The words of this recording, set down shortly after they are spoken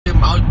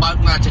ឲ្យបើក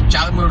មកចិញ្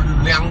ចើម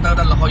លៀងទៅ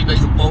ដល់រហុយដី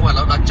សំពងឥ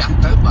ឡូវដល់ចាស់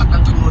ទៅបាត់ដឹ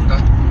ងខ្លួនទៅ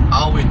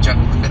អោវាអញ្ចឹង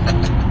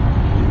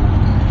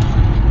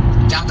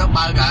ចាស់ទៅ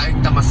បើកហើយ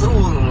តែមកស្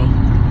រួល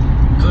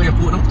ឃើញ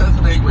ពួកហ្នឹងទៅ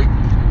ភ្នែកវិញ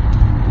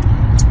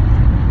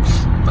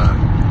បាទ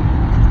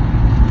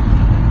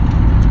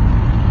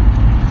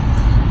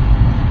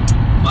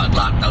បើក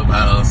ឡានទៅប្រ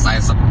ហែល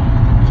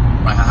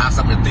40ប្រហែល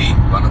50នាទី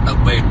គាត់ទៅ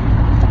ពេក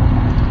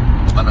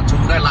បើតែ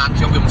ជុំដែរឡាន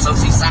ខ្ញុំវាមិនសូវ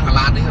ស៊ីសាំង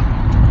ឡាននេះ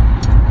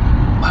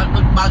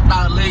បើក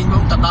ដើរលេងម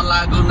កទៅដល់ឡា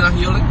Laguna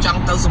Hillច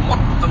ង់ទៅសមុ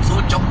ទ្រទៅសួរ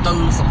ចុះទៅ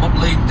សមុទ្រ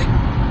លេងតិច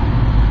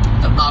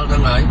ទៅដល់ហ្នឹ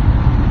ងហើយ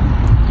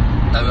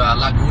ទៅ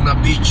Laguna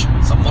Beach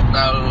សមុទ្រ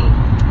ដែល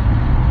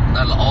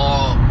ល្អ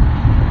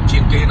ជា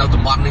ងគេនៅ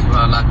តំបន់នេះ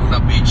Laguna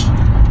Beach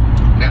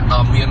អ្នក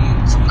ដ៏មាន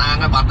សំណាង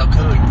ហើយបានទៅ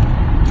ឃើញ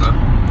ណា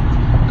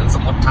នឹងស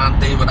មុទ្រឋាន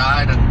ទេវតា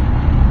ហើយនឹង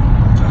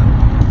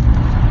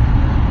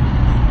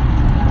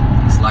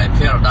ស្លាយ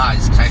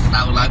Paradise ខែក្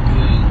តៅឡើង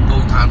គឺដូ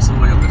ចឋានសួគ៌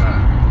ខ្ញុំថា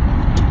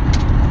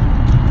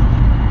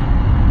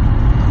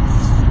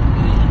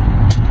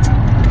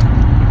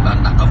បាន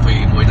ដាក់កាហ្វេ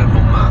មួយទៅ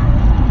នំម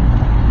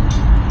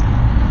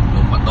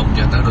កដុំ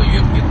ចេះទៅដូច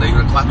យើងមានដីខ្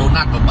វះដូ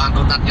ណាត់ក៏បាន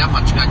ដូណាត់ញ៉ាំ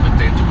បានឆ្ងាញ់មែន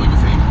ទែនជាមួយកា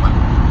ហ្វេបាទ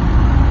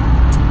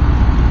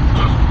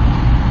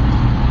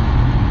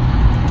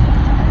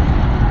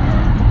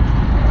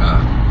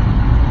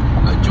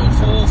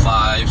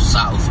45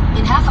 South.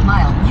 In half a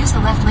mile, use the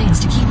left lanes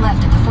to keep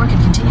left at the fork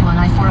and continue on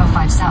I-405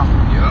 South.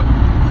 Yep,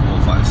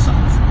 45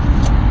 South.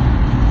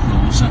 No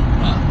sense.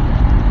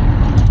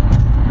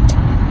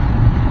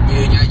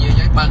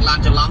 ញ៉ៃបើកឡាន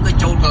ច្រឡំទៅ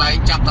ចូលកន្លែង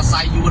ចាប់ត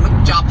សៃយួនហ្នឹង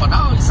ចាប់បណ្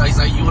ដោយ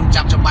សៃយួន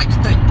ចាប់ច្បាច់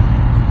ខ្ទេច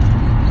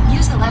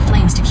Use the left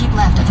lanes to keep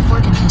left at the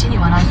fork and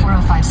continue on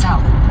I-405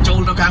 South. ចូ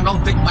លទៅខាងនោះ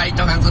តិចបែក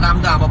ទៅខាងស្ដាំ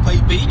ទៅ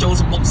22ចូល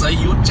សម្បុកសៃ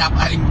យួនចាប់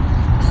ឯង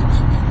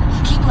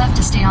Keep left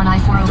to stay on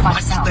I-405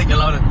 South.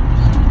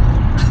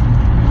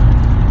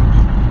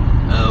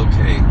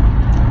 Okay.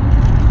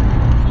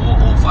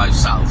 405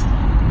 South.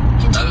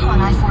 Continue on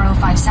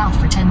I-405 South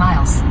for 10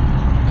 miles.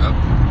 Yep.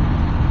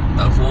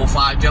 ទៅ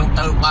45ចឹង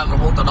ទៅបើករ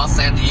ហូតទៅដល់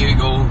San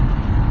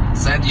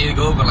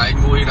Diego កន្លែង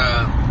មួយដែល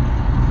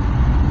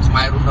ខ្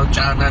មែររស់នៅច្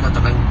រើនដែរនៅ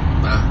ទៅនឹង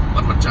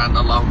បាទមិនច្រើនដ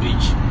ល់ Long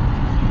Beach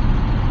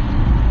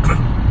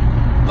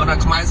ប៉ុន្តែ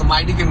ខ្មែរសម័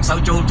យនេះគេមិនសូវ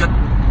ចូលចិត្ត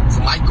ស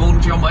ម័យកូន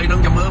ខ្ញុំអីហ្នឹង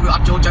ចាំមើលវាអ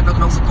ត់ចូលចិត្តនៅ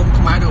ក្នុងសង្គម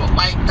ខ្មែរដូច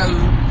បែកទៅ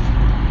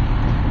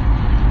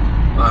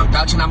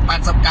កាលឆ្នាំ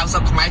80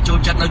 90ខ្មែរចូល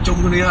ចិត្តនៅជុំ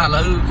គ្នាឥ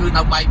ឡូវគឺ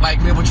នៅបែក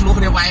គ្នាមកឆ្លោះ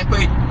គ្នាវាយ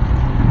ពេក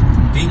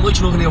ទីមួយ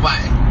ឆ្លោះគ្នាវា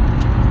យ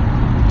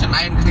ចំ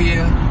ណែនគ្នា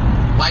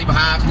វាយប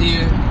ហាគ្នា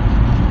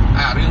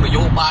រឿងន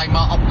យោបាយម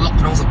កអុកឡុក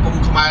ក្នុងសង្គម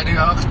ខ្មែរនេះ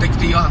ខ្ទេច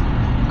ខ្ទី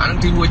អានឹង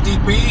ទី1ទី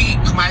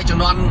2ខ្មែរជំ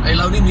នាន់ឥ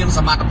ឡូវនេះមានស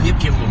មត្ថភាព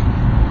ជាងមុន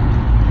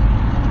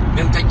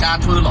មានកិច្ចការ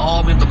ធ្វើល្អ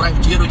មានតម្រេះ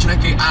វិជាដូច្នេះ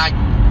គេអាច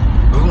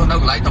រស់នៅ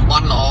កន្លែងតំប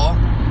ន់ល្អ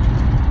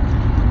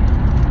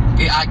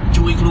គេអាច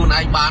ជួយខ្លួនឯ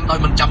ងបានដោយ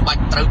មិនចាំបា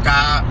ច់ត្រូវកា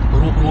រ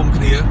រួបរวม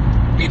គ្នា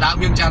ពីដើម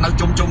យើងចាស់នៅ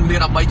ជុំគ្នា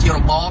ដើម្បីជារ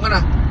បង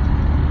ណា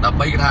ដើម្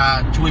បីថា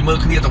ជួយមើល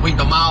គ្នាទៅវិញ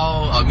ទៅមក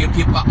ឲ្យមាន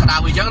ភាពកក់ក្ដៅ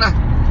អីចឹងណា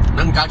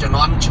នឹងកាលជំ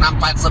នាន់ឆ្នាំ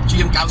80ជា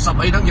ង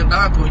90អីហ្នឹងយើងដឹ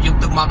ងព្រោះយើង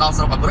ទឹកមកដល់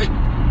ស្រុកអាមេរិក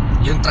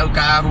យើងត្រូវ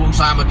ការរួម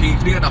សាមគ្គី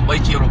គ្នាដើម្បី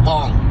ជារប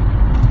ង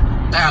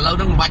តែឥឡូវ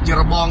ហ្នឹងមិនបាច់ជា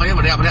របងអី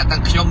ម្នាក់ទាំ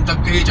ងខ្ញុំទាំ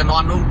ងគេជំនា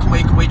ន់នោះក្មេ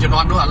ងជំ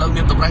នាន់នោះឥឡូវ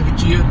មានតម្រេះវិ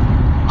ជា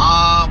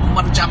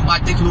មិនចាំបា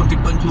ច់ទេខ្លួនទី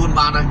ពឹងខ្លួន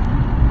បានហើយ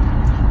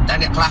តែ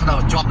អ្នកខ្លះនៅ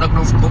ជាប់នៅក្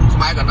នុងសង្គមខ្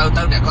មែរក៏នៅ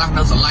ទៅអ្នកខ្លះ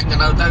នៅស្រឡាញ់ក៏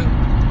នៅទៅ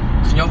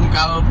ខ្ញុំ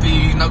កាលពី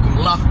នៅកំ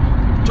ឡោះ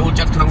ចូល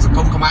ចិត្តក្នុងសង្គ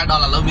មខ្មែរដ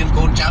ល់ឥឡូវមាន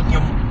កូនចៅខ្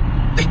ញុំ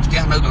ទិញផ្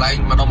ទះនៅកន្លែង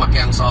ម្ដុំអា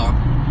កាំងស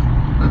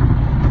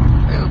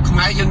ខ្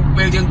មែរយើង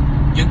ពេល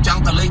យើងច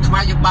ង់ទៅលេងខ្មែ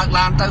រយើងបើក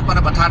ឡានទៅប៉ុន្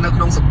តែបើថានៅ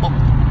ក្នុងសពុក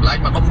កន្លែង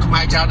ម្ដុំខ្មែ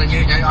រច្រើនតែ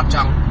ញ៉ៃអត់ច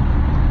ង់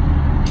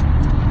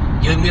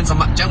យើងមានស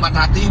មត្ថចឹងបាន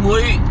ថាទី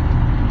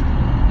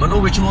1មនុស្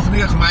សវាឈ្មោះគ្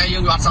នាខ្មែរយើ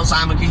ងវាអត់សូវសា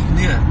មគ្គីគ្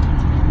នា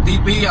ទី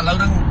2ឥឡូវ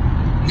ហ្នឹង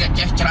អ្នក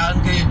ចេះច្រើន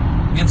គេ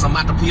មានសម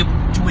ត្ថភាព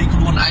ជួយខ្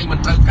លួនឯងមិន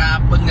ត្រូវការ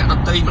ពឹងអ្នកដ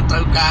ទៃមិនត្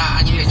រូវការអ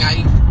ញអ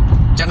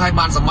ញ្ចឹងហើយ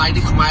បានសម័យ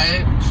នេះខ្មែរ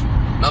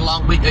នៅឡង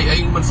ប៊ីចអី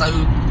មិនសូវ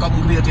កុំ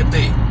គ្នាទៀត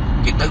ទេ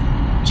គេទៅ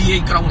ជាយ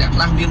ក្រុងអ្នក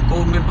ខ្លះមានកូ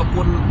នមានប្រព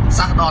ន្ធ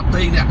សះដ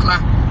តីអ្នកខ្លះ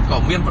ក៏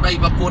មានប្តី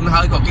ប្រពន្ធ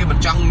ហើយក៏គេមិន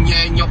ចង់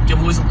ញែញប់ជា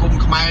មួយសង្គម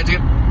ខ្មែរទៀត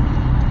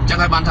អញ្ចឹង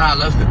ហើយបានថាឥ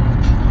ឡូវ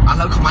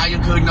ខ្មែរយើ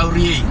ងឃើញនៅ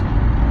រា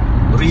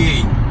យ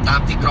តា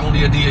មទីក្រុង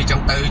នានាអញ្ចឹ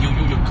ងទៅយូរ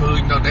យើងឃើញ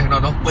នៅនេះនៅ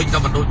នោះពេញតែ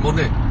មិនដូចមុន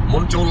ទេមុ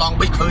នចូលឡង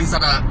ប៊ីចឃើញសិ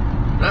ត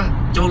ណា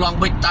ចូលឡង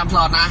ប៊ិចតាមផ្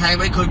លូវណាហែ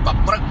វិញឃើញប្រ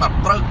ព្រឹក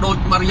ដូច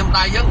មករៀម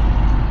ដៃអញ្ចឹង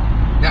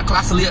អ្នកខ្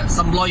លះស្លៀក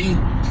សំឡុយ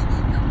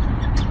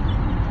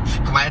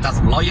ខ្មែរតែ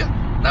សំឡុយ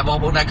តែបង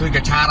ប្អូនដែលឃើញក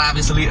ឆារា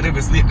វាស្លៀកនេះ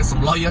វាស្លៀកcái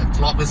សំឡុយ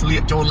ធ្លាប់វាស្លៀ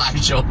កចូលឡាយ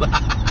ចូល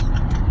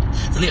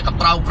ស្លៀកក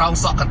ប្រោង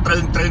សក់កត្រឹ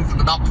ង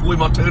ដកភួយ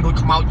មកធ្វើដូច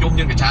ខ្មោចយំ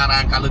យើងកឆារា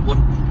កាលលើមុន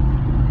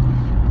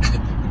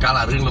កាល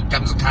រឿងលោកក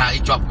ម្មសុខាអី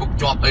ជាប់គុក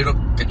ជាប់អីរត់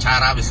កឆា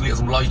រាវាស្លៀក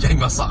សំឡុយចេញ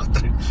មកសក់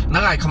ហ្នឹ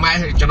ងហើយខ្មែរ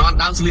ជំនាន់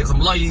ដើមស្លៀកសំ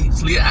ឡុយ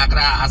ស្លៀកអាក្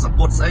រាអាស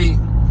ពុតស្អី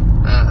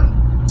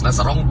ស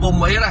រងពុំ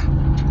អីណា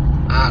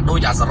ដូច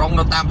អាសរង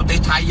នៅតាមប្រទេស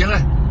ថៃអញ្ចឹង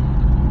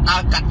ដើ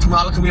រកាត់ថ្ម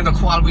ល់គ្មានតែ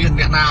ខ្វល់វា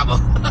អ្នកណាបង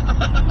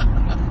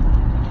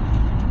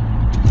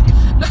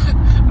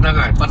ហ្នឹង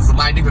ហើយប៉ាត់ស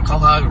ម័យនេះវាខុស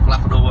ហើយផ្លា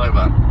ស់ប្ដូរហើយ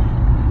បាទ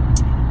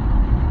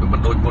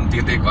mình đôi môn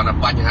tiền thì còn là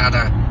bánh ha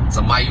ra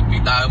sớm mai bị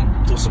đau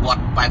tu squat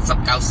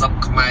 80-90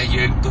 Khmer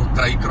dương tu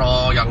cây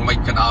cro yang mấy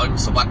cái đó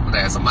squat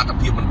để sớm mai tập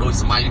phim mình đôi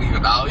sớm mai như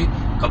cái đó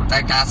còn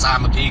tay ca sa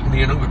mà kia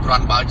kia nó bị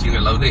con bao nhiêu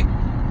người lớn đi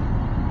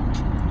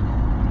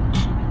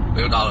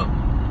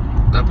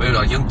bây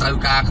giờ dương tàu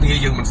ca kia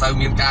dương mình sao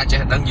miền ca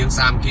che đăng dương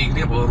sam kia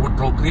kia bộ rút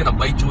rô kia là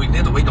bay chui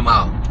kia là bay tầm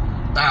màu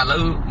ta lỡ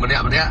mình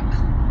đẹp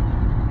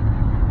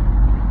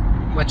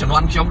mà cho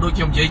non trong đôi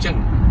trong giấy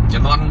chân cho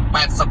non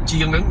 80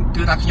 chiêng nứng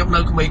cứ ta nhóm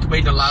nơi cái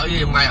bây giờ lỡ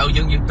ngày ở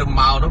dương tầm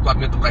màu nó còn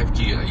miền tây đẹp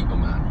chia ấy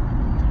mà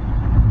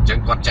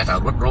chẳng còn chạy thảo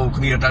rút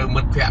rô kia ra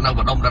mất phẹ nào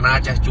mà đông đàn na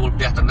chạy chui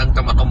phẹ tận nâng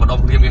trong mà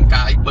đông kia miền ca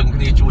ấy bưng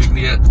kia chui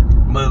kia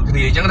mờ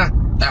kia chẳng nè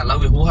ta lỡ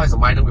về húa hay sớm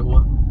mai đông về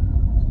húa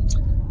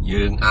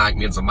dương ai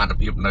miền sớm mai tập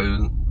hiệp nơi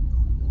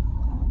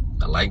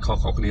แต่ไล่ข้อ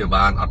คดี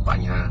บ้านอัดปัญ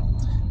หา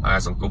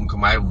สังคมข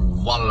มาย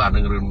วันละห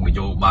นึ่งเรื่องนโ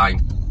ยบาย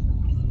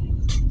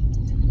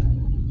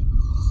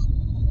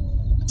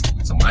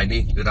สมัย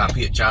นี้คือรา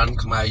พิจารณ์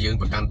ขมายยัง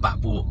ประกันปะ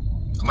ปู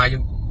ขมายยั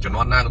งจะน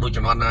อนนาโดยจ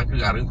ะนอนนาคือ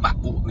เรื่องปะ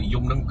ปูนิย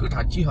มนั่งคือท่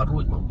าชี้หา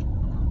รุ่ย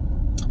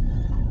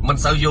มัน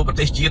เสาโยประเ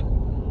ทศจีน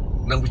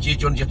นั่งไปชี้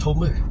จนจะทุ่ม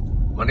เลย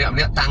วัน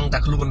นี้ตั้งแต่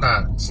ครูนน่ะ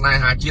สนาย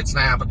หาจีนสน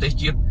ายประเทศ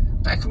จีน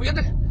แต่ขมิ้นเ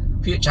ลย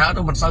พิจาร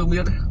ณ์มันเสาเมี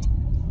ยน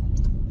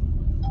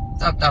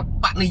แต่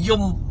ปะนิย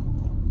ม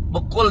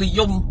บุคคลนิ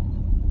ยม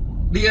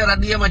เดี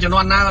ยมาจะน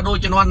อนนาโดย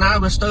จะนอนนา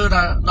เวสเตอร์น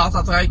ะดาวส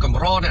ะท้ายกับ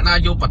รอเนี่ยนาย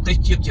โยปฏิ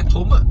เชียเจีย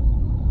ทุ่มอ่ะ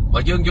ว่า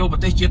ยังโยป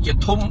ฏิเชียเจีย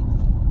ทุ่ม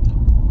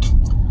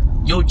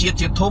โยเจี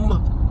ยทุ่ม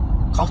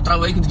เขาตระ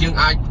เวนกันยัง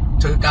ไอ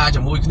เธอกาจะ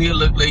มวยគ្នា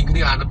លើកលែងគ្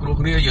នាអានគ្រូ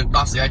គ្នាយើង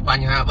ដោះស្រាយប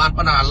ញ្ហាបាន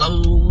ប៉ុន្តែឥឡូវ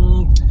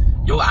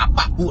យកអា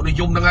បៈពួកនិ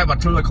យមហ្នឹងហើយបើ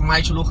ធ្វើឲ្យខ្មែរ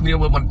ឆ្លោះគ្នា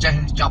មិនចេះ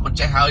ចប់មិន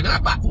ចេះហើយហ្នឹង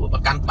អាបៈពួកប្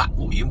រកាន់បៈ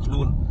ពួករៀងខ្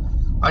លួន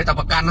ហើយតែ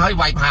ប្រកាន់ហើយ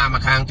វាយផាម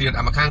កខាងទៀត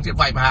អាមកខាងទៀត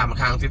វាយផាមក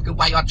ខាងទៀតគឺ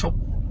វាយអត់ឈប់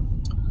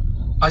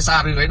ហើយសារ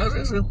រឿងអីនោះ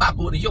រឿងបៈ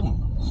ពួកនិយម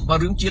បើ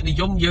រឿងជាតិនិ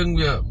យមយើង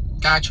វា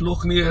ការឆ្លោះ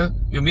គ្នា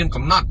វាមាន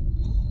កំណត់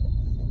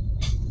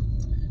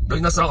ដោយ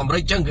នៅស្រុកអាមេរិ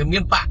កចឹងគេមា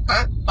នបៈតា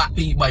បៈ2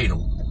 3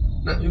នោះ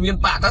ណាវាមាន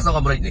បៈតាស្រុក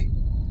អាមេរិកនេះ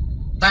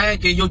តែ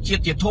គេយកជា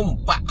តិជាធំ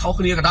បៈខុស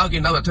គ្នាក៏ដោយគេ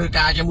នៅតែធ្វើ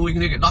ការជាមួយ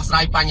គ្នាគេដោះស្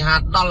រាយបញ្ហា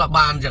ដល់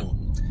បានចឹង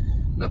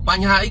ប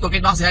ញ្ហាអីក៏គេ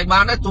ដោះស្រាយបា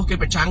នដែរទោះគេ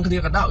ប្រឆាំងគ្នា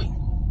ក៏ដោយ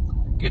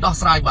គេដោះ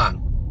ស្រាយបាន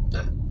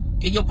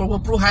គេយកព្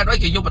រោះហេតុអី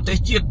គេយកប្រទេស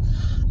ជាតិ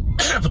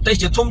ប្រទេស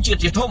ជាធំជាតិ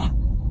ជាធំ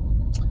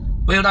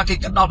ពេលដែលគេ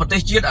កាត់ដល់ប្រទេ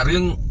សជាតិអារឿ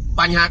ង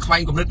បញ្ហាខ្វែ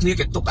ងគំនិតគ្នា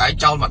គេទុកឯង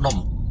ចោលមកដុំ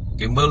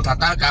គេមើលថា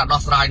តើការដោះ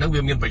ស្រាយហ្នឹង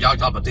វាមានប្រយោជ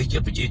ន៍ដល់ប្រទេសជា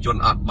តិប្រជាជន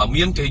អត់បើ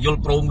មានគេយល់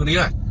ព្រមគ្នា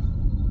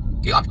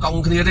គេអត់ក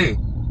ង់គ្នាទេ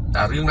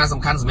តែរឿងណាសំ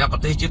ខាន់សម្រាប់ប្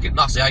រទេសជាតិគេ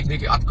ដោះស្រាយគ្នា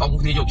គេអត់កង់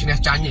គ្នាយកឈ្នះ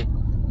ចាញ់ទេ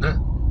ណា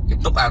គេ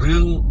ទុកអារឿ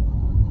ង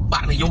ប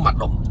កនិយមមក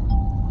ដុំ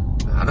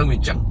អាហ្នឹងវា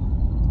ចឹង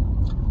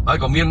ហើយ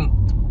ក៏មាន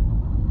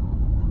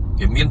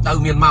គេមានទៅ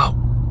មានមក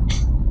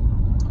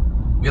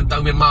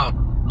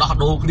ដោះ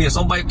ដូរគ្នា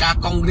សូម្បីការ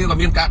កង់គ្នាក៏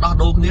មានការដោះ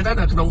ដូរគ្នាដែរ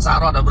នៅក្នុងសហ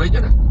រដ្ឋអាមេរិក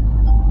ណា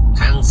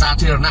ខាងសា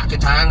ធារណៈគេ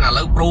ថាឥ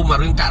ឡូវព្រមមក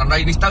រឿងករណី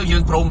នេះទៅយើ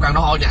ងព្រមខាង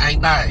នោះឲ្យអ្នកឯង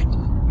ដែរ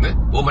ណា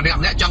ព្រោះម្នា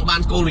ក់ចង់បា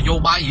នគោលនយោ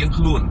បាយរៀង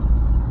ខ្លួន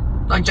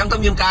ដល់អញ្ចឹងទៅ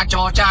មានការច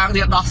រចាគ្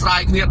នាដោះស្រា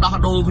យគ្នាដោះ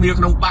ដូរគ្នា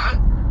ក្នុងបក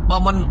បើ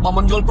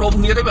មិនយល់ព្រម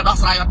គ្នាទេវាដោះ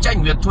ស្រាយអត់ចេញ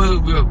វាធ្វើ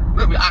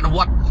វាអនុវ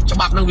ត្តច្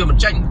បាប់នឹងវាមិន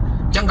ចេញ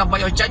អញ្ចឹងដើម្បី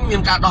ឲ្យចេញមា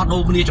នការដោះដូ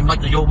រគ្នាចំណុច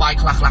នយោបាយ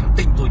ខ្លះ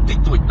តិចតួច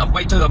ដើម្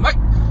បីធ្វើឲ្យម៉េច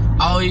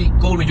ឲ្យ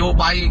គោលនយោ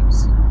បាយ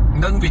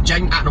នឹងវាចេ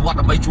ញអនុវត្ត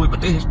ដើម្បីជួយប្រ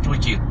ទេសជួយ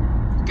ជាតិ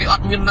គេអ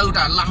ត់មាននៅ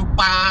តែឡំ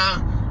ប៉ា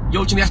យ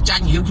កឈ្នះចា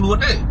ញ់រៀងខ្លួន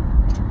ទេ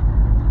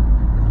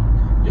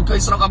យើងឃើញ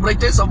ស្រុកអាមេរិក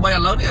ទេសូម្បីឥ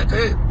ឡូវនេះ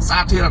គេសា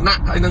ធារណៈ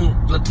ហើយនឹង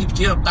លទ្ធិប្រ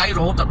ជាធិបតេយ្យរ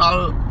ហូតទៅដ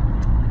ល់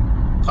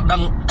ប្តឹ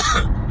ង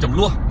ចំ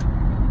នួន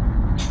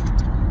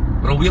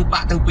រវាងប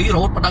កទាំងពីររ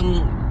ហូតប្តឹង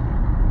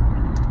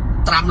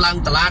ត្រាំឡើង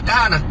តុលា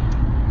ការណា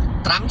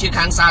ត្រាំជា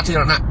ខាងសាធា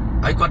រណៈ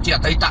ហើយគាត់ជាអ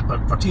តីត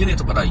ប្រធានា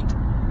ធិបតី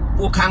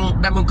ពួកខាង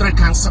Democrat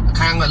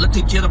ខាងលទ្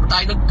ធិប្រជាធិបតេ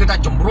យ្យនឹងគឺថា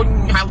ជំរុញ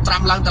ហៅត្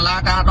រាំឡើងតុលា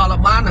ការដ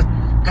ល់បាន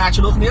ការ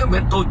ឆ្លោះគ្នាមិនមែ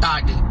នតូចតាច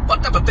ទេប៉ុ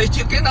ន្តែប្រទេស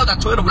ជាតិគេនៅតែ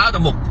ធ្វើដំណើរទៅ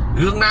មុខ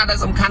រឿងណាដែល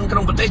សំខាន់ក្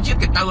នុងប្រទេសជាតិ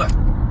គេទៅ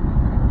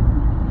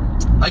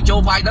ហើយ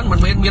Joe Biden មិន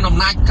មែនមានអំ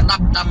ណាចក្តា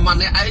ប់តាមម្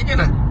នាក់ឯងទេ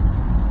ណា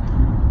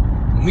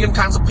មាន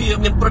ខាងសភា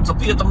មានព្រឹទ្ធស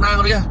ភាតំណាង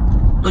រាស្ត្រ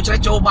ដូច្នេះ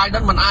Joe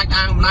Biden មិនអាច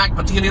អាងអំណាច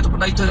ប្រធានាធិប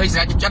តីធ្វើអីស្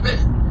រេចចិត្តទេ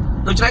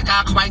ដូច្នេះកា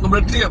រខ្វែងគំ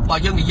និតគ្នាបើ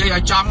យើងនិយាយ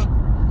ឲ្យចំ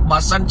បើ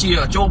សិនជា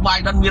Joe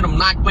Biden មានអំ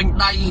ណាចពេញ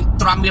ដៃ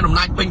Trump មានអំ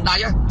ណាចពេញដៃ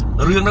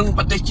រឿងហ្នឹង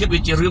ប្រទេសជាតិវា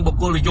ជារឿងបុ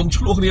គ្គលនិយម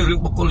ឆ្លោះគ្នារឿង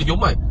បុគ្គលនិយម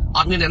ហើយអ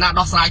ត់មានអ្នកណា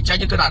ដោះស្រាយចេញ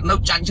គឺថានៅ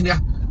ចាញ់ឈ្នះ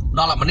ដ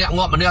ល់ម្នាក់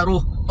ងាប់ម្នាក់រ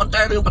ស់ប៉ុន្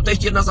តែរឿងប្រទេស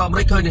ជាតិនៅសហរដ្ឋអាមេ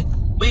រិកឃើញនេះ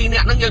ពីរអ្ន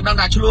កហ្នឹងយើងដឹង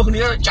ថាឆ្លោះគ្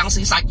នាចង់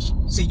ស៊ីសាច់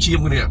ស៊ីឈាម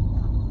គ្នា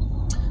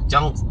ច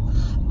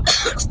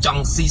ង់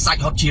ស៊ីសា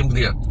ច់ហត់ឈាមគ្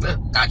នាណា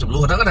ការចំ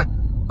នួនហ្នឹងណា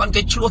ប៉ុន្តែ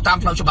គេឆ្លោះតាម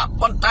ផ្លូវច្បាប់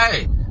ប៉ុន្តែ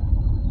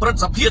ព្រឹទ្ធ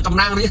សភាតំ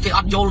ណាងរាស្ត្រគេអ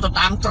ត់យល់ទៅ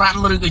តាមត្រាំ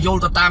ឬក៏យល់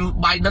ទៅតាម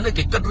Biden ទេ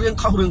គេគិតរឿង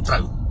ខុសរឿងត្រូ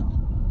វ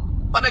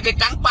ប៉ុន្តែគេ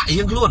កាន់បក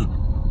រៀងខ្លួន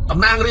តំ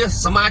ណាងរាស្ត្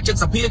រសមាជិក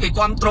សភាគេ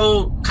គ្រប់គ្រង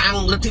ខាង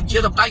លទ្ធិប្រជា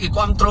ធិបតេយ្យគេគ្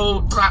រប់គ្រង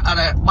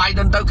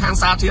Biden ទៅខាង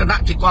សាធារ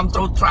ណៈគេគ្រប់គ្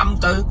រង Trump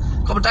ទៅ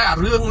ក៏ប៉ុន្តែអា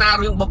រឿងណា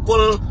រឿងបុគ្គ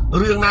ល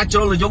រឿងណាជ្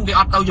រុលនិយមគេ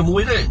អត់ទៅជាមួ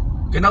យទេ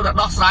គេនៅតែ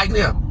ដោះស្រាយគ្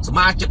នាស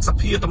មាជិកស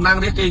ភាតំណាង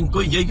រាស្ត្រគេអង្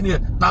គុយនិយាយគ្នា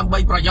ដើម្បី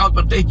ប្រយោជន៍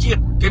ប្រទេសជាតិ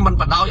គេមិន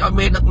បដ ாய் ឲ្យ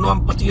មេដឹកនាំ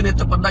ប្រធានា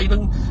ធិបតីនឹ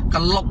ងក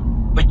លុក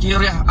bây giờ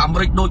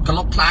America đôi cả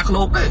lốc lá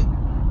lốp đấy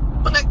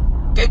vấn đề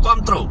cái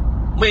control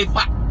mê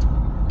bạc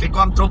cái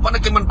control vấn đề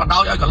cái mình bắt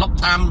đầu cho cả lốc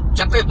tam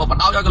chất đấy bắt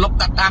đầu cho cả lốc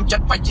tam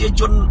chất bây giờ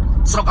chun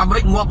sau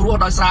America ngọc rùa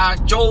đòi xa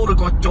Joe rồi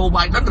có Joe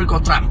Biden rồi có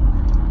Trump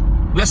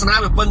Việt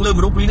Nam về bưng lươn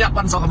một lúc này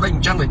ban sau America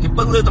chẳng để cái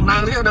bưng lươn tầm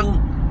năng đấy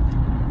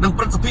đừng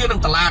principia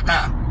đừng tala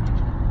cả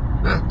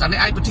แต่ใน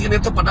ไอ้ประเทศนี้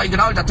ทุกประเทศก็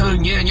ได้แต่เธอ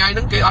เงี้ยไง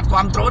นั่นเกี่ยวกับคว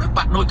ามโตร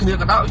ปัดโดยคนเดียว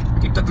ก็ได้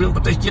ที่ตัดเรื่องป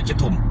ระเทศเจ็ดจะ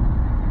ทุ่ม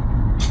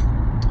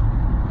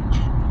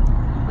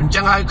มัน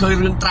จังไงเคย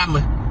เรื่องตรัมเล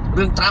ยเ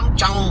รื่องตรัม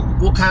จัง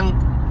พวกข้าง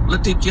และ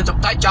ที่เจียตับ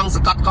ไตจังส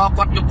กัดกอ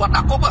กัดยุบกัด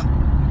ดักกุ๊บอ่ะ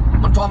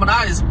มันพอมาได้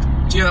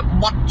เจีย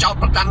บดเจ้า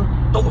ประกัน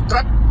ตู้กร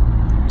ะด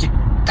จิต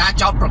การ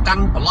เจ้าประกัน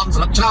ปลอมส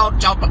ลักเช่า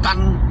เจ้าประกัน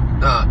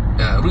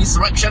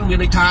resurrection มี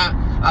ในท่า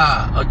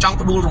จังป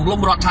ระดูลงลม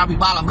รอดท่าพิ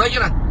บาลอะไรอย่างเ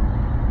งี้ย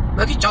แ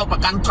ล้วที่เจ้าปร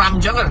ะกันทรัมป์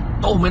จังอ่ะ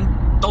โตเหมือน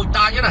โตต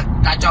ายยังไง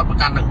การเจ้าประ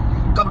กันหนึ่ง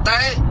ก็แต่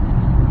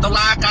ตล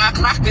าการค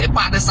ลาสเก็บป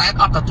ะในสาย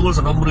อัตตัวส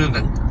นมเรื่องห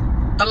นึ่ง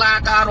ตลา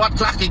การวัด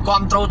คลาสกี่ควา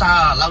มโตตา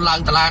เราลัง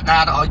ตลากา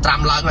รเอาทรัม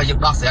ป์ลังอะไรยัง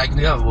ดอกเสียเ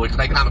นี่ยโว้ยใค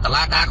รก็นำตล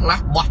าการคลาส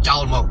บอสเจ้า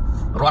มอง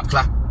วัดคล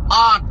าส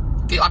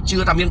กี่อัดชื่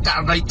อทำยังการ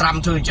อะไรทรัม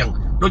ป์เธอจัง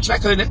โดยใช้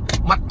เคยเนี่ย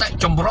มันแต่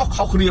จมรกเข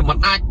าเรียกมัน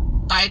อา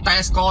แต่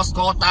สก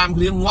อร์ตาม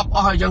เรียงงบอ้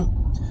อยจัง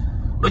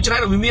โดยใช้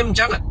เราเมียน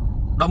จังอ่ะ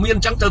เราเมียน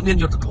จังเติมเมียน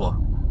หยุดตัว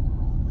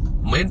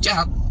เมียนจะ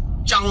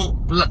จัง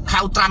หา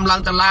วตรัมลัง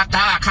ตลาด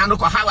ข้างนู้น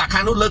ก็หาวข้า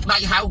งนู้นเลิกได้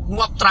หาวง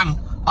บตรัม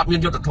อดเมียน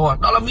โยตทัว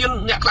เราเมียน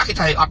เนี่ยคลาสที่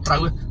ไทยอดเตา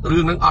เรื่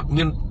องนึงอดเ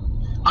มียน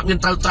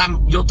เตาตรัม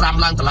โยตรัม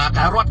ลังตลาด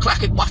รถคลาส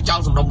ที่บอสเจ้า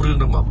สมรมเรื่อง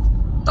นึงมั้ง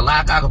ตลา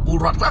ดกับปู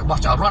รถคลาสบอส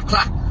เจ้ารถคล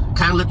าส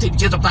ข้างเลือดที่เ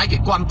ชื่อตับไต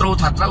กี่ความโต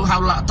ถัดเราหา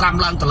วตรัม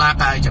ลังตลาด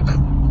จังนั้น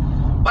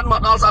วันหม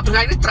ดเราสอบถึงไง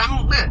นี่ตรัม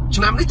เนี่ยช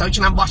นะนี่เต๋อช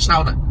นะบอสเรา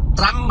เนี่ย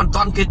ตรัมมันต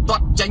อนกี่ตัว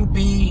จัง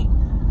ปี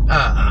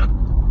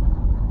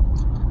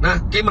นะ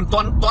กี่มันต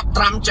อนต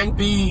รัมจัง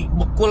ปี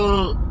บุกกุล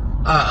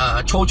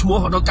โชว์ชัว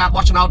โดยการบ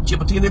อชนาจี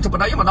ประเทศนี้ทุกประ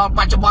เทศมาดอ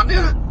ปัจจุบันเนี่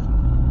ย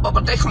ป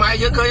ระเทศขมาย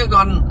ยังเคยก่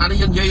อนอันนี้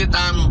ยังยืนต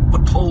ามป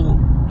ฐู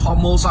ทอม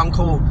โมซังโค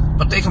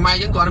ประเทศขมาย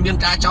ยังก่อนมี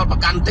การเจ้าประ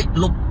กันติด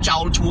ลุกเจ้า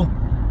ชัว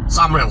ส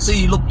ามหลังซี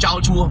ลุกเจ้า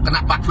ชัวขณะ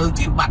ปัดเพลิง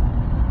ที่บัด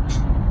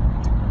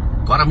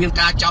ก่อนมี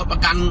การเจ้าประ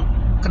กัน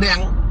กระเดียง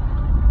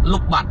ลุ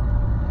กบัด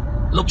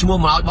ลุกชัว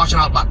มาเอาบอช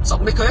นาบัดสอง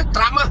นี่เคยต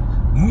รัม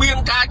มี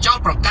การเจ้า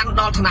ประกันด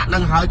อลถนัดนั่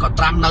งหายก่อน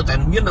ตรัมเราแต่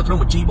มีนเราต้อง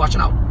มาจีบอช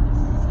นา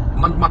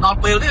มันมาดอล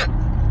เปลเนี่ย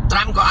ต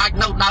รัมก็อาจ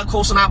ดาวโฆ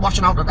ษณาบอช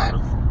นาได้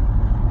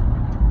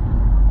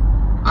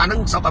อันนั้น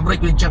สอบอเมริ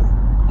กันจัง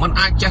มัน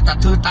อาจจะตัด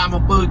ถือตามม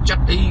าเปิดจัด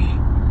อี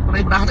ใน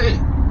ประเทศ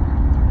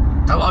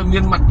ถ้าเอาเงิ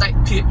นมาเตะ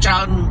เพียจา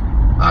น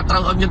ถ้า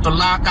เอาเงินตุ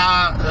ลาการ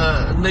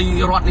ใน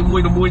รถในมวย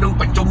ต้อง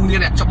ประชุมเนี่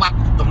ยฉบับ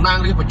ตำนาน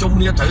เรียกประชุม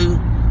เนี่ยถือ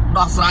ด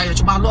อกสาย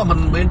ฉบับล้อมัน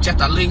เป็นจะ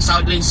ตัดเลี้ยง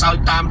ซอย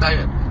ตามได้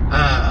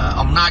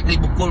อำนาจใน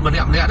บุคคลมันเ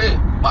นี่ยนี่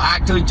บ่อาจ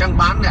ถือจัง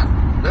บ้านเนี่ย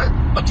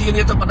ประเทศ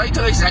นี้ต้องไปได้เธ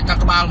อแสกก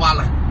ระบาลวันเ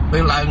ลยเป็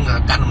นอะไร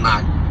การอำนา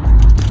จ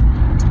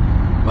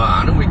ว่า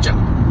นึกไม่จัง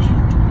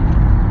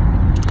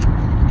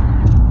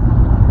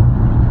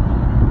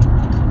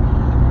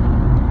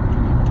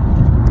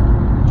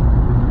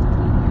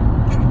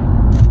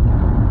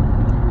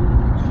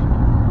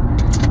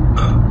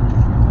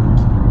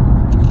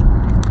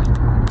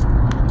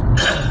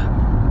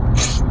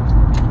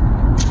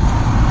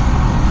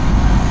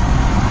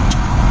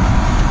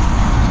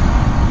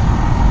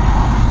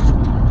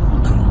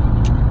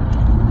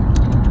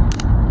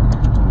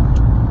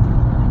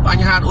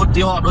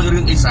ที่họโดยเ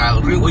รื่องอิสราเอล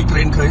เรื่องอุยเคร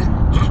นเคย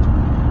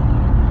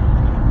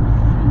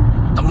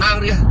ตำนาน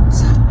เรีย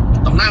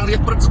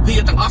กประสิทธิ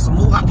ต่างอส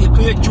มุหะที่เ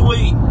พื่อช่วย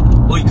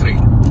อุยเคร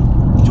น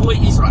ช่วย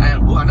อิสราเอล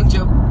บัวนั่นเ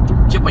ชื่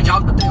อประโยช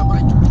น์ประเทศอะไร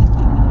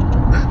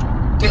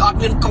ที่อด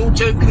เงินกองเ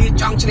จอคดี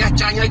จังเชียร์ใ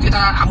จให้กีต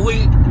าอามุย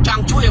จัง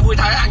ช่วยอามุย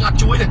ไทยอันยอด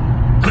ช่วยเลย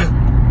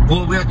บั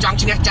วเวลจังเ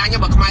ชียร์ใจเนี่ย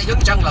บอกไม่ยัง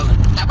จังเลย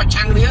แต่ประ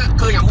ชังนี้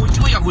เคยอามุย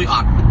ช่วยอามุยอ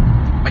ด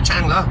ประชั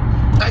งเหรอ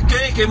แต่เ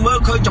ก๋เมื่อ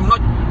เคยจำนว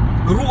น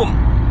ร่วม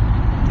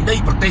ใน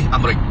ประเทศอ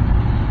เมริก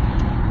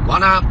ก่อน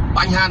นะ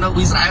ปัญหาใน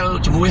อิสราเอล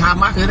จมูกฮา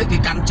มาสคือได้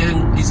กี่การเชิง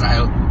อิสราเอ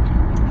ล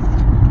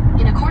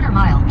In a quarter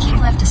mile, keep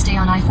left to stay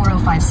on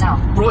I-405 south.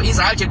 เพราะอิส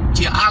ราเอลจ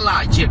ะอะไร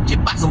จะ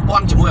ปักสมบั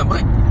ติจมูกอเม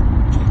ริก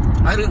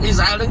ไอ้เรื่องอิส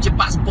ราเอลนั้นจะ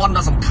ปักสมบัติน่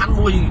าสำคัญม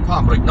วยเพราะ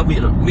อเมริกนั่น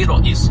มีรอ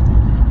อิส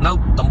นั่น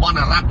ตำบล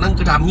อาหรับนั่น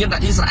คือทำเงี้ยแต่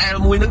อิสราเอล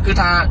มวยนั่นคือ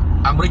ท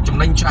ำอเมริกจำ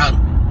นวนเชิง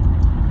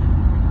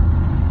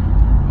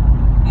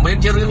เหมือน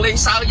จะเรื่องเลี้ยง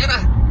เสาเยอะน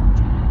ะ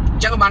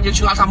จังมันจะ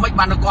ช่วยทำให้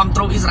บ้านความโต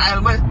รอิสราเอล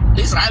ไหม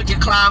อิสราเอลจะ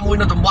คลามวย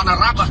ในตำบลอา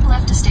หรับอ่ะ Keep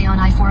left to stay on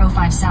I-405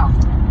 south.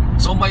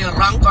 สมัย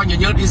รังก็อย่า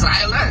เยอะอิสราเอ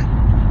ลนะ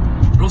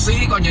รัสเซีย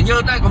ก็อย่าเยอ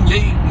ะได้ก็อ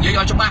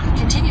ย่าจะบ้า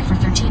Continue for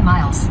 13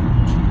 miles.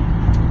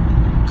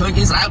 เคย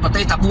อิสราเอลประเท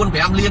ศตะบุญไป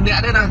อเมริกา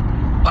เนี่ยนะ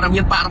ปรมี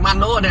นปารมา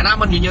โนเนี่ยนะ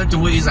มันอย่าเยอะจ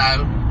มูกอิสราเอ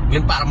ลมี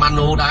นปารมาโน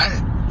ได้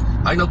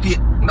ไอ้นกเกี้ย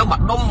นกบั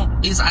ดดม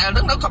อิสราเอล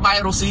นกกบาย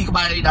รัสเซียกบ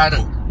ายได้ห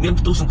นึ่งมีนป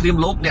ระตูสงคราม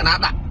โลกเนี่ยนะ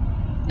ดัก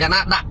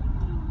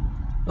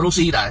รัสเ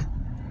ซียได้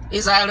อิ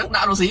สราเอลนั้นด่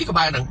ารัสเซียก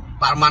บายหนึ่ง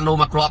ปารมาโน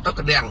มากรอบแล้ว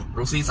ก็แดง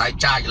รัสเซียสาย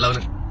ใจเลย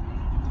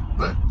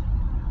นะ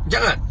จั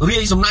งอ่ะเรีย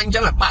สมนัยจั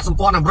งอ่ะปะสม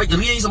ปอนอเมริก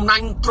เรียสมนัย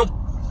ทรุป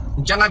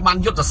จังไอ้บัน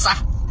ยุทธศาสต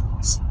ร์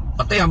ป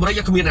ระเทศอเมริก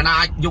ก็มีแต่นา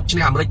ยยกชน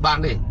ะอเมริกบ้าน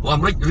นี่อ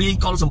เมริกเรีย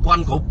กอลสมปอน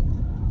กู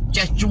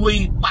ចេះជួយ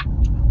បាក់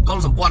កុល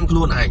សម្ព័ន្ធខ្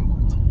លួនឯង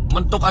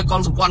មិនទុកឲ្យកុ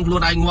លសម្ព័ន្ធខ្លួ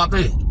នឯងងាប់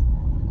ទេ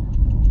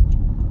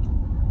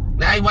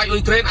អ្នកឯងវាយអ៊ុ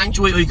យក្រែនអញ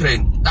ជួយអ៊ុយក្រែន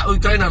តែអ៊ុយ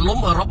ក្រែនអាលំ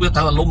អឺរ៉ុបវាត្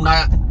រូវអាលំដែ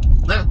រ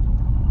ណា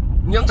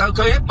ញ៉ឹងត្រូវ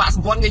ឃើញបាក់ស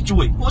ម្ព័ន្ធគេជួ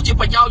យព្រោះជា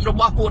ប្រយោជន៍រ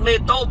បស់ពួកណេ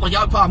តូប្រ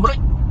យោជន៍របស់អាមេរិក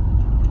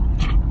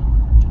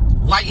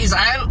វាយអ៊ីស្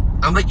រាអែល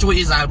អាមេរិកជួយ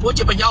អ៊ីស្រាអែលព្រោះ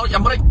ជាប្រយោជន៍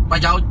អាមេរិកប្រ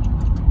យោជន៍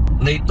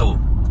ណេតូ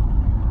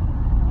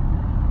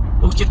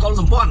ព្រោះជាកុល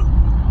សម្ព័ន្ធ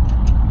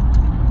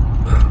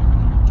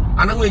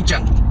អានឹងវាអញ្ចឹ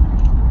ង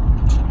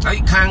ហើយ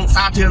ខាង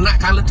សាធារណៈ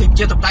ខាងលទ្ធិ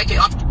ជាតិតបតៃគេ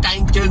អត់កែង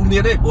ជើងគ្នា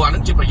ទេព្រោះអានឹ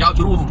ងជាប្រយោជន៍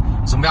រួម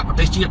សម្រាប់ប្រ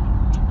ទេសជាតិ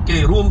គេ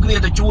រួមគ្នា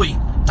ទៅជួយ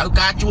ត្រូវ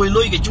ការជួយ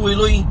លុយគេជួយ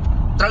លុយ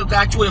ត្រូវ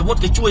ការជួយអាវុធ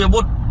គេជួយអា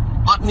វុធ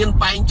អត់មាន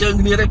បែងជើង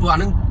គ្នាទេព្រោះអា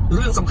នឹង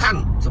រឿងសំខាន់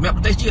សម្រាប់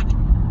ប្រទេសជាតិ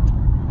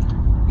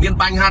មាន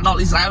បញ្ហាដល់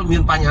អ៊ីស្រាអែលមា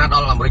នបញ្ហាដ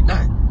ល់អាមេរិកដែ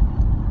រ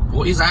ព្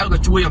រោះអ៊ីស្រាអែលក៏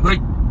ជួយអាមេរិក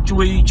ជួ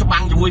យច្បាំ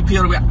ងជាមួយភា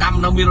រវកម្ម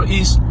នៅមីរ៉ូ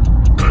អ៊ីស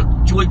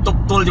ជួយទ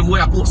ប់ទល់ជាមួយ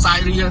អាពួកសាយ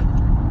រី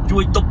ជួ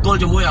យទប់ទល់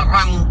ជាមួយអា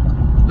រ៉ង់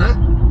ណា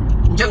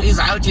អញ្ចឹងអ៊ី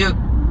ស្រាអែលជា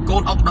កូ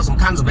នអុកដ៏សំ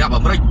ខាន់សម្រាប់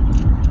អាមេរិក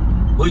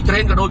អ៊ុយក្រែ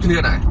នក៏ដូចគ្នា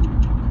ដែរ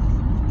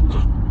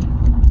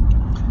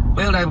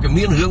ពេលដែលគេ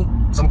មានរឿង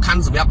សំខាន់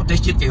សម្រាប់ប្រទេស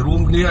ជាតិគេរួ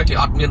មគ្នាគេ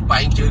អត់មានបែ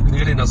ងជើងគ្នា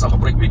ទេនៅស្រុកអា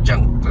មេរិកវាអញ្ចឹង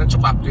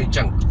ច្បាប់គេអញ្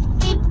ចឹង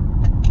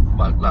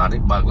បើកឡាន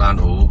នេះបើកឡាន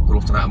អូគ្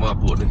រោះថ្នាក់មក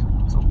ពួកនេះ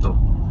សុំទោស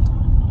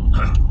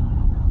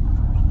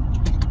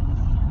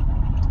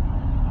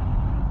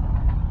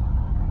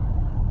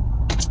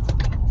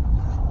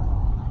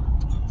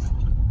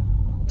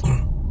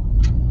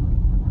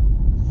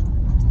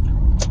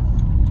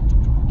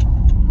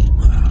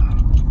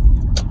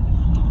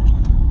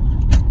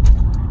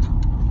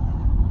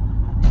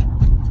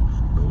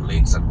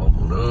សិនបងប្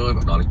អូនអើយម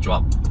កដល់ជា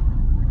ប់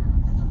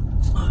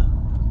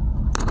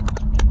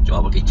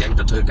គេចេញ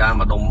ទៅធ្វើការ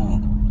មកដុំ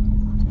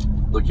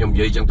ដូចខ្ញុំនិ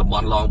យាយចឹងតំប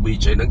ន់ឡងប៊ី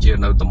ជេហ្នឹងជា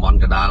នៅតំបន់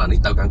កដាលអានេះ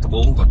ទៅខាងត្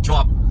បូងក៏ជា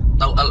ប់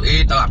ទៅ LA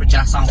ទៅអាប្រចា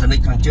ស់សង្ឃនិក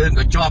ខាងជើង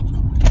ក៏ជាប់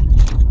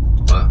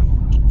បាទ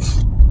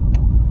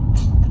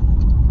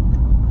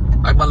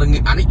ហើយបើល្ងា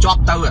ចអានេះជាប់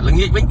ទៅល្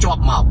ងាចវិញជា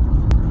ប់មក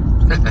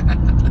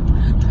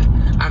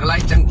អាកន្លែ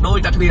ងចឹងដូច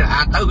តែគ្នា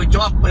អាទៅក៏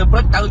ជាប់ពេលព្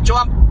រឹកទៅជា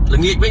ប់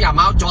ល្ងាចវិញអា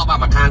មកជាប់អា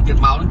មកខាងទៀត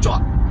មកនឹងជា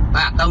ប់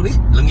តែទៅនេះ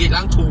ល្ងាច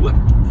ឡើងធូរ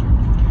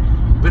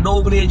វាដូរ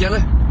គ្នាអញ្ចឹង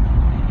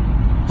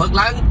ព្រឹក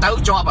ឡើងទៅ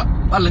ជាប់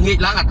បើល្ងាច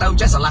ឡើងទៅ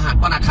ចេះស្រឡះ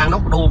ប៉ុន្តែខាង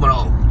នោះដូរម្ដ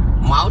ង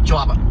មកជា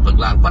ប់ព្រឹក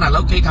ឡើងប៉ុន្តែឥ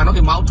ឡូវគេខាងនោះ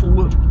គេមកធូរ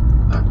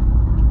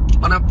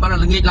ប៉ុន្តែ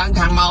ល្ងាចឡើង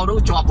ខាងមកនោះ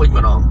ជាប់វិញ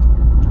ម្ដង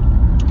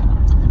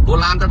ព្រោះ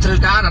ឡានទៅធ្វើ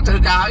ការ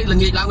ហើយល្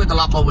ងាចឡើងវាត្រ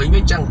ឡប់មកវិញវិ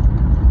ញអញ្ចឹង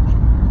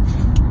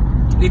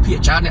នេះភាគ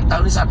ច្រើនអ្នកទៅ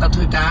នេះសាទៅធ្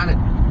វើការនេះ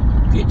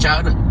ភាគច្រើ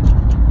ន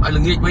ហើយ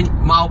ល្ងាចវិញ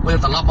មកពេល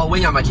ត្រឡប់មកវិ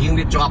ញអាមកជាង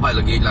ទៀតជាប់ហើយ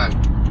ល្ងាចឡើង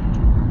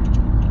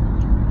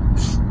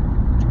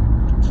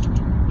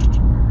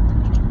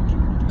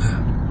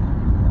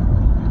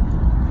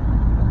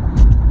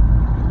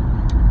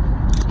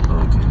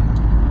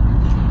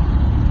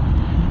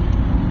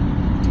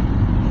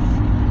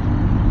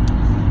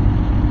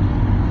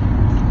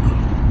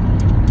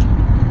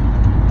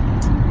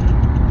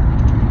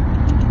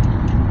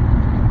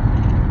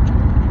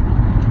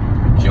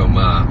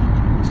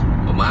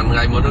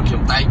ថ្ងៃមុននោះខ្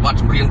ញុំតែងបត់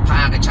ចម្រៀង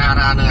ផាកឆា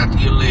រ៉ានឹងអា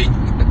គារលេង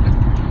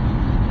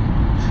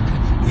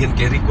មាន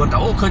គេរិះគន់ថា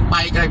អូឃើញ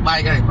បែកហើយ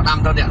ផ្ដាំ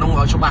ទៅអ្នកនោះ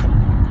ឲ្យច្បាស់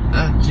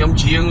ណាខ្ញុំ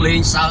ច្រៀងលេង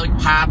សើច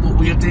ផាពួក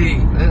វាទេ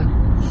ណា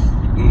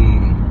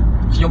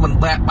ខ្ញុំមិន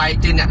បែក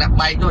ទេអ្នកដែល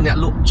បែកនោះអ្នក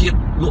លក់ជាតិ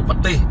លក់ប្រ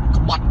ទេស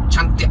ក្បត់ឆ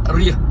ន្ទៈ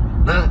រាជ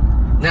ណា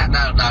អ្នក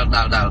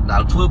ដែ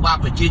លធ្វើបាប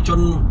ប្រជាជន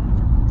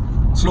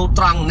ស្លូត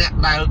ត្រង់អ្នក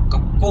ដែល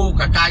កំពូល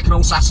កកាយក្នុ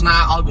ងសាសនា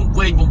ឲ្យវង្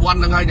វេងវង្វាន់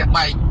ហ្នឹងហើយអ្នក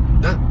បែក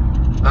ណា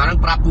អានឹង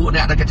ប្រាប់ពួកអ្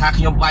នកដែលគេថា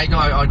ខ្ញុំបែក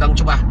នោះឲ្យដឹង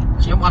ច្បាស់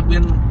ខ្ញុំអត់មា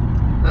ន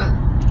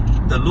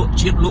ទៅលក់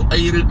ជាតិលក់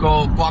អីឬក៏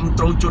គ្រប់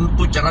គ្រងជន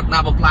ទុច្ចរិតណា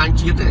បំផ្លាញ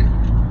ជាតិទេ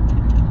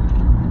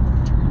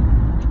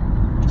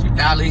ជា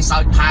ការលេងសើ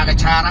ចផាក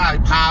ឆារ៉ាឲ្យ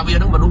ផាវា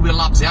នឹងមនុស្សវា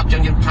ឡប់ស្រាប់ចឹ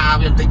ងយើងផា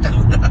វាបន្តិចទៅ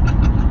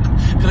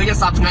ឃើញ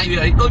សប្តាហ៍ថ្ងៃវា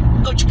អី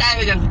ដូចឆ្កែ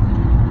អញ្ចឹង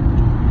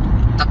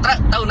តែត្រឹក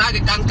ទៅណាគេ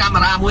កាន់កាមេ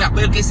រ៉ាមួយអា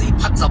ពេលគេស៊ី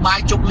ផឹកសបាយ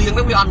ជប់លៀងហ្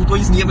នឹងវាអត់អង្គុយ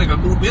ស្ងៀមឯងក៏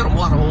គូវារ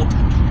មាស់រហូត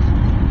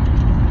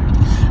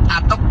អា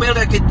តុកពេល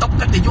ដែលគេតុក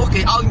កិត្តិយស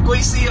គេឲ្យអង្គុយ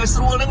ស៊ីឲ្យស្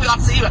រួលហ្នឹងវាអ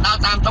ត់ស៊ីវាដើរ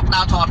តាមតុក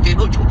ដើរថតគេ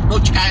ដូ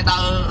ចឆ្កែដើ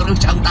រឬ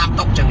ឆ្អឹងតាម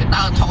តុកចឹងគេ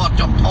ដើរថត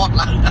ចុះថត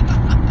ឡើង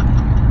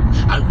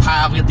ឲ្យផា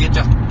វាទៀត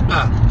ចា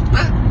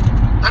ណា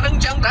អានឹង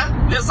ចឹងតា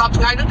វាសព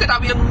ថ្ងៃហ្នឹងគេថា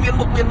វាមាន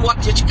មុខមានមាត់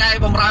ជាឆ្កែ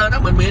បំរើហ្នឹ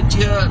ងមិនមែន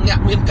ជាអ្នក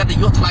មានកិត្តិ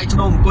យសថ្លៃថ្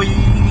នូរអង្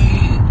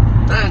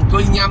គុ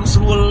យញ៉ាំស្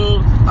រួល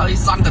ហើយ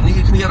សន្តានា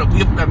គ្នារ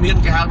បៀបដែលមាន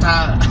គេហៅថា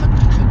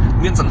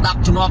មានសម្ដាប់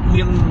ធ្នាប់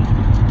មាន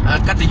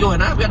កិត្តិយស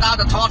ណាវាដើរ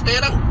ទៅថតទេ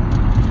ហ្នឹង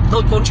ដូ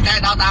ចកូនឆ្កែ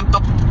ដើរតាមតុ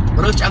ក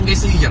រើសឆ្អឹងគេ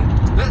ស៊ីចឹង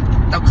ណា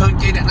តែឃើញ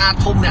គេអ្នកណា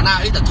ធំអ្នកណា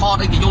អីទៅថត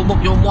អីគេយកមុខ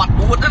យកមាត់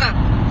ពួតណា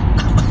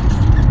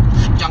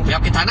ចង់ប្រា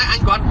ប់គេថាណាអ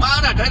ញគ្រាន់បើ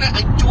ណាគេណាអ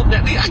ញជួបអ្ន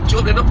កនេះអញជួ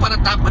បអ្នកនោះប៉ុន្តែ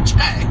តាមមិនឆ្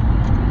កែ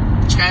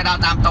ដើរ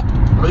តាមតុក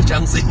រើសឆ្អឹ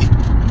ងស៊ី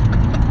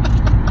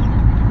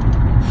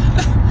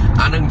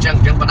អានឹងចឹ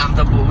ងផ្ដាំ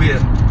ទៅពួកវា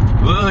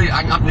អើយអ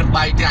ញអត់មាន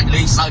បែកទេអញ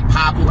លេងសើច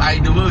ផាពួកឯង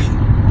ទៅអើយ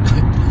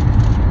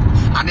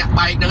អាអ្នក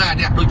បែកហ្នឹងអា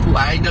អ្នកដូចពួក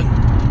ឯងហ្នឹង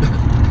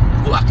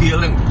ពួកអាគៀល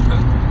ហ្នឹង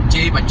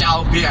ជេរបចោ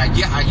គេអា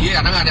យះអា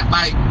ហ្នឹងអាអ្នក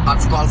បែកអ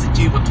ត់ស្គាល់សុ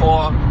ជីវធ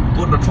ម៌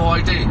គុណធ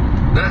ម៌ទេ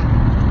นะ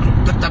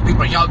គិតតែពី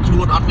ប្រយោជន៍ខ្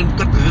លួនអត់មាន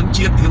គិតរឿង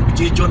ជាតិរឿងប្រ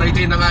ជាជនអី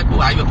ទេហ្នឹងហើយពួក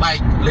ឯងវាបែក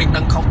លេង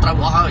ដឹងខុសត្រូវ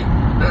អស់ហើយ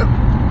ណា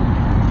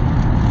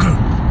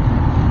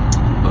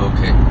អូ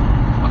ខេ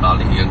មកដល់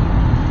នេះយើង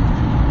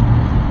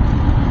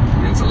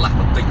ស្រឡះ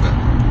បន្តិចណា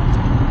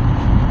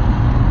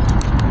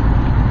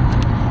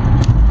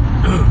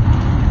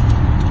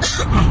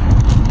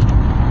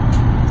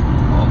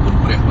អរគុណ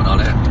ព្រះមកដល់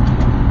ហើយ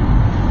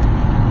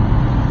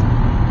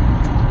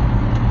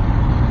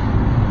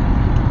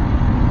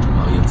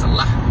យើងស្រ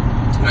ឡះ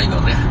ថ្ងៃក៏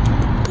រះ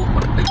ពួកប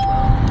ន្តិច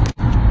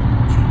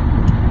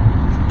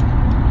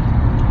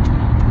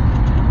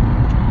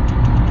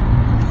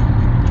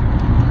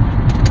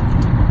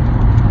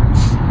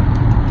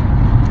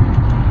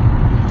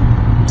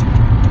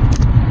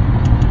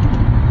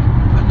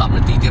10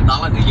 នាទីទៀតដ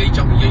ល់ហើយនិយាយច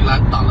ង់និយាយឡើ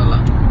ងដល់ហើ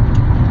យ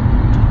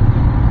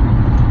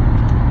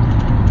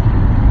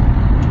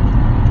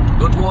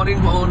Good morning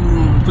បង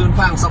ពឿន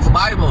ផាំងសុខសប្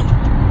បាយបង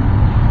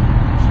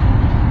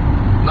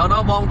នៅ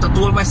បងទ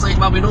ទួល message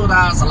មកវិញនោះ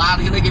ថាសាលា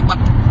រៀននេះគេបា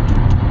ត់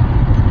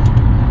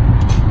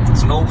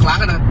snow ខ្លាំង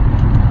ណាស់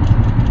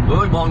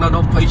អើយបងនៅ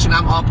20ឆ្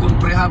នាំអរគុណ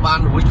ព្រះហើយបាន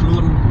រួចខ្លួ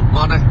នម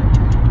កនេះ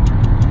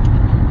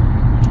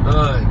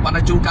អើយបាន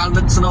តែជួនកាល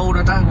នឹក snow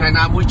ទៅថ្ងៃ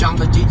ណាមួយចង់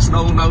ទៅជីក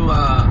snow នៅ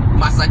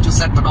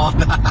Massachusetts ម្ដង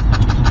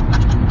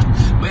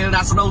ពេល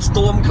ណា snow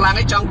storm ខ្លាំង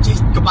ឯងចង់ជីក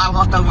ក្បាល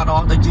ហោះទៅម្ដ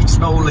ងទៅជីក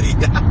snow លេង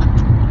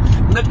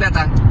នឹកដែរ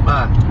តាបា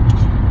ទ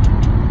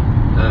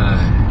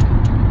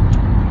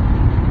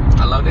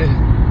ឥឡូវនេះ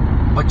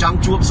បើចង់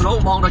ជួប snow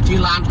បងដល់ជិះ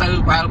ឡានទៅ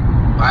បែប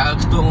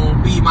ខ្ទង់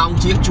2ម៉ោង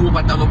ជាងជួប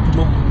ទៅភ្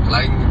នំកន្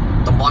លែង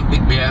តំបន់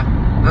Big Bear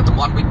នៅតំ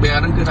បន់ Big Bear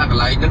ហ្នឹងគឺថាក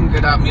ន្លែងហ្នឹងគេ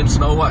ថាមាន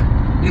snow ហើយ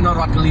នេះនៅ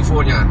រដ្ឋ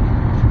California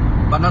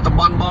បើនៅតំ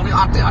បន់បងនេះ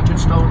អត់ទេអត់មាន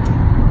snow ទេ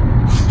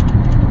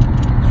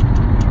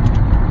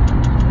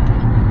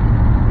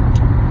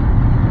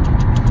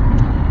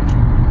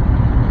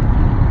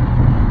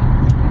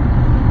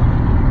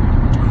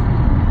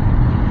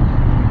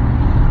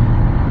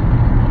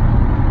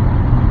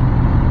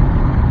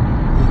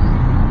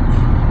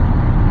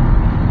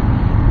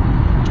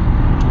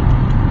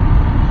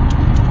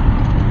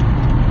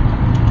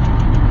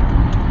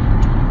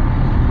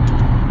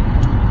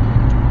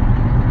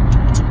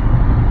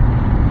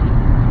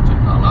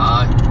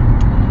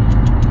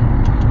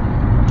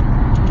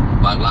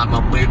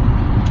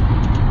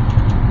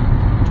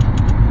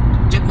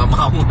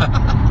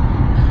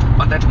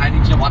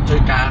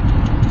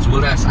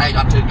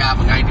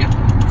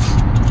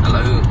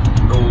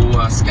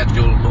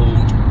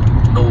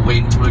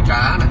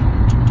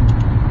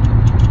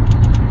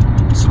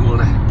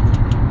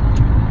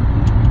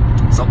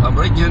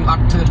យើងអ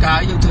ត់ធ្វើការ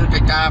យើងធ្វើកិ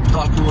ច្ចការផ្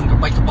ទាល់ខ្លួនក្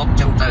បាច់ក្បប់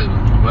ចឹងទៅ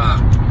បាទ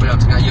ពេល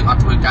ថ្ងៃយើងអ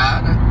ត់ធ្វើការ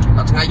ណាដ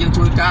ល់ថ្ងៃយើង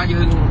ធ្វើការ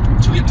យើង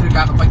ឆ្លៀតធ្វើ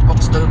ការក្បាច់ក្ប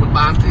ប់ស្ទើរមិន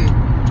បានទេ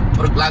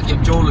ព្រឹកឡើងយើ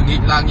ងចូលល្ងា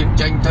ចឡើងយើង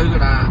ចេញទៅគឺ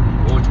ថា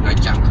អូថ្ងៃ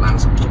ចាំងខ្លាំង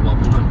សំទោសបង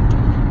ប្អូន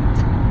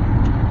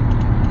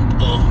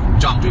អូ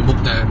ចំពីមុខ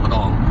តែម្ដ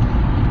ង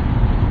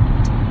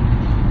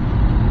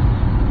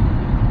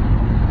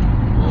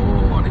អូ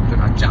នេះគឺ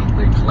ថាចាំង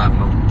ពេកខ្លាំងហ្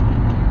មង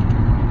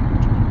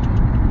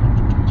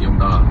ខ្ញុំ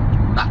ដល់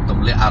ដាក់ទ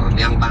ម្លាក់អរ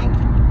ញ៉ាំងបាំង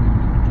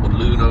ព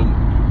លឺនៅ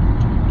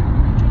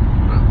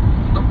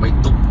ដើម្បី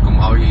ទប់កុំ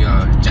ឲ្យ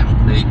ចាំង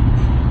ភ្នែក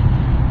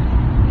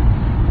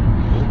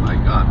អូ my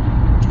god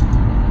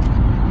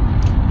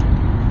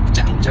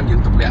ចាំងចឹងយើ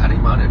ងទម្លាក់នេះ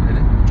មកនេះ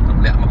ទ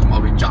ម្លាក់មកកុំឲ្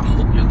យវាចំ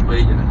មុខយើងពេ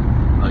កណា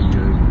ហើយ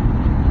យើង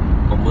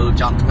ក៏មើល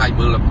ចំថ្ងៃ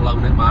មើលផ្លូវ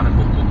នេះបាន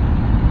មុខ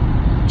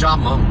ចំ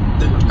ហ្មង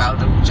ទិសដៅ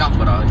ទៅចំ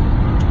បណ្ដោយ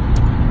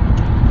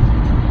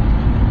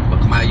បើ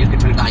ខ្មែរយើងគេ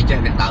ធ្វើដៃចេះ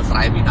អ្នកដើរស្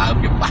រែពីដើម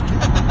យើងបាក់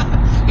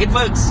it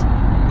works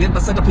មានប្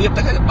រសិទ្ធភាព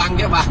ទៅបាំង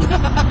គេបាទ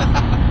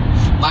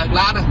បើក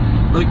ឡាន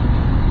ដូច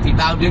ពី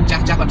ដើមយើងចា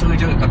ស់ចាស់គាត់ធ្វើ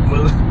ចឹងគាត់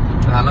មើលឥ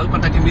ឡូវប៉ុ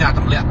ន្តែគេមានអា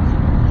ទម្លាក់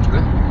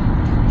ណា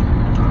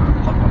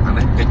គាត់មកខាង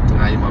នេះកិច្ចថ្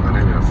ងៃមកខាង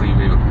នេះវា free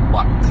វា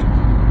បាត់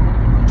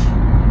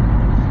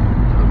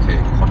អូខេ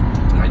គាត់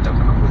ថ្ងៃទៅ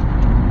ខាងនោះ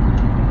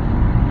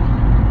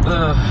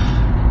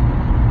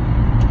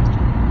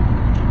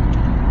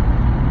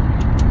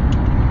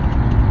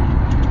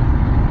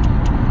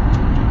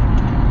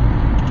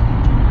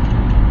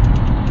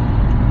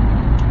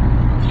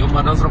ម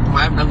កនៅស្រុកខ្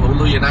មែរមិនដឹង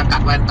លុយឯណាកា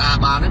ត់វ៉ែនតា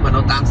បានទេមក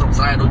នៅតាមស្រុក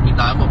ស្រែដូចពី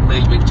ដើមមកភ្នែ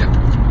កវិញចឹង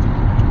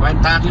វ៉ែន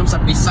តាខ្ញុំសិ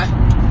តពិសេស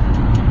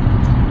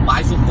បា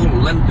យសុំគុំ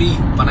លិនពី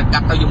បើតែកា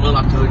ត់ទៅយើងមើល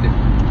អត់ឃើញទេ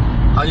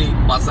ហើយ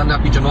បើសិនណា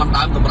ពីចំនួន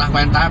ដើមតម្រាស់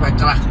វ៉ែនតាបែរ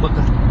ក្រាស់ខ្មឹក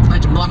តែ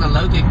ចំនួនឥ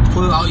ឡូវគេធ្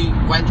វើឲ្យ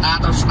វ៉ែនតា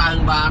ទៅស្ដើង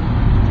បាន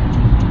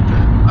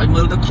ហើយ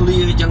មើលទៅ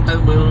clear ចឹងទៅ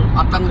មើលអ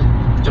ត់ដឹង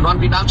ចំនួន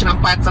ពីដើមឆ្នាំ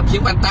80ជា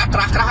ងវ៉ែនតាក្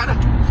រាស់ណា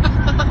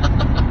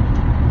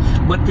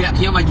មិត្តភក្តិ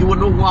ខ្ញុំអាយុ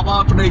នោះងាប់អ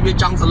ត់ភ្នែកវា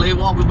ចង់សលេ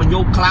វអស់វាបញ្ញោ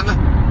កខ្លាំងណា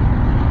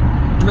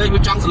ភ្នែក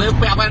វាចង់សលេវ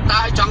ពាក់វ៉ែនតា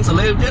ឲ្យចង់ស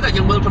លេវទៀតតែ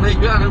យើងមើលភ្នែក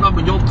វាអានឹងដល់ប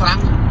ញ្ញោកខ្លាំង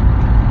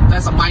តែ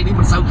សម័យនេះ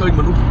មិនសូវឃើញ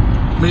មនុស្ស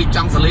ភ្នែកច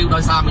ង់សលេវដោ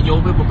យសារបញ្ញោក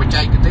វាបច្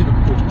ចេកទេសវា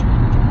ខ្ពស់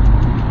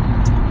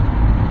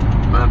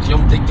បាទខ្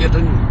ញុំតិចទៀតហ្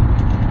នឹង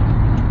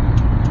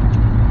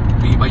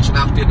ពី3ឆ្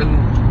នាំទៀតហ្នឹង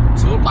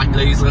ស្រួលបាញ់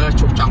លេសឺ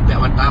ជប់ចង់ពា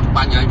ក់វ៉ែនតា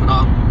បាញ់ឲ្យម្ដ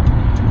ង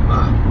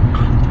បាទ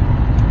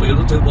ពេល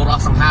នោះធ្វើបរោះ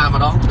សង្ហា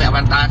ម្ដងពាក់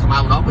វ៉ែនតាខ្មៅ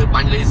ម្ដងពេល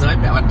បាញ់លេសឺឲ្យ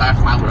ពាក់វ៉ែនតា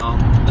ខ្មៅម្ដង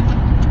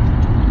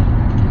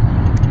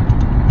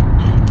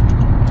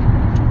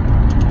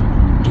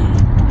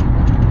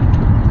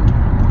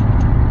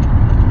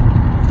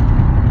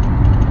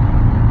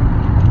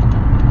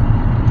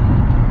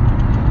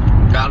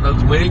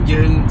mấy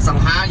dương sằng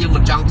há dương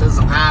mình trong từ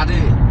sằng há đi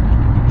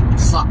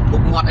sọ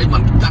bụng ngọt ấy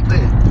mình cắt đi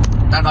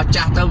ta đó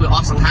chặt tới với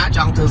ọt sằng há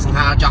trong từ sằng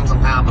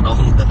há mà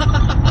đúng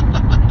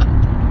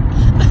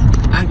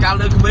anh cao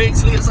lên mấy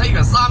xịt xây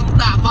cả xong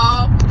đã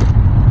mau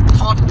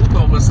thọt cũng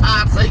còn một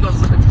xa xây còn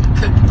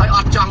phải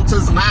ọt trong từ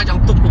sằng há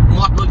trong tục bụng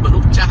ngọt đôi mình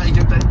lúc chai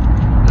chứ thế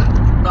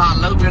đó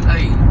lâu bên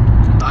ấy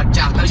đó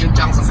chặt tới dương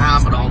trong sằng há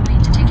mà đúng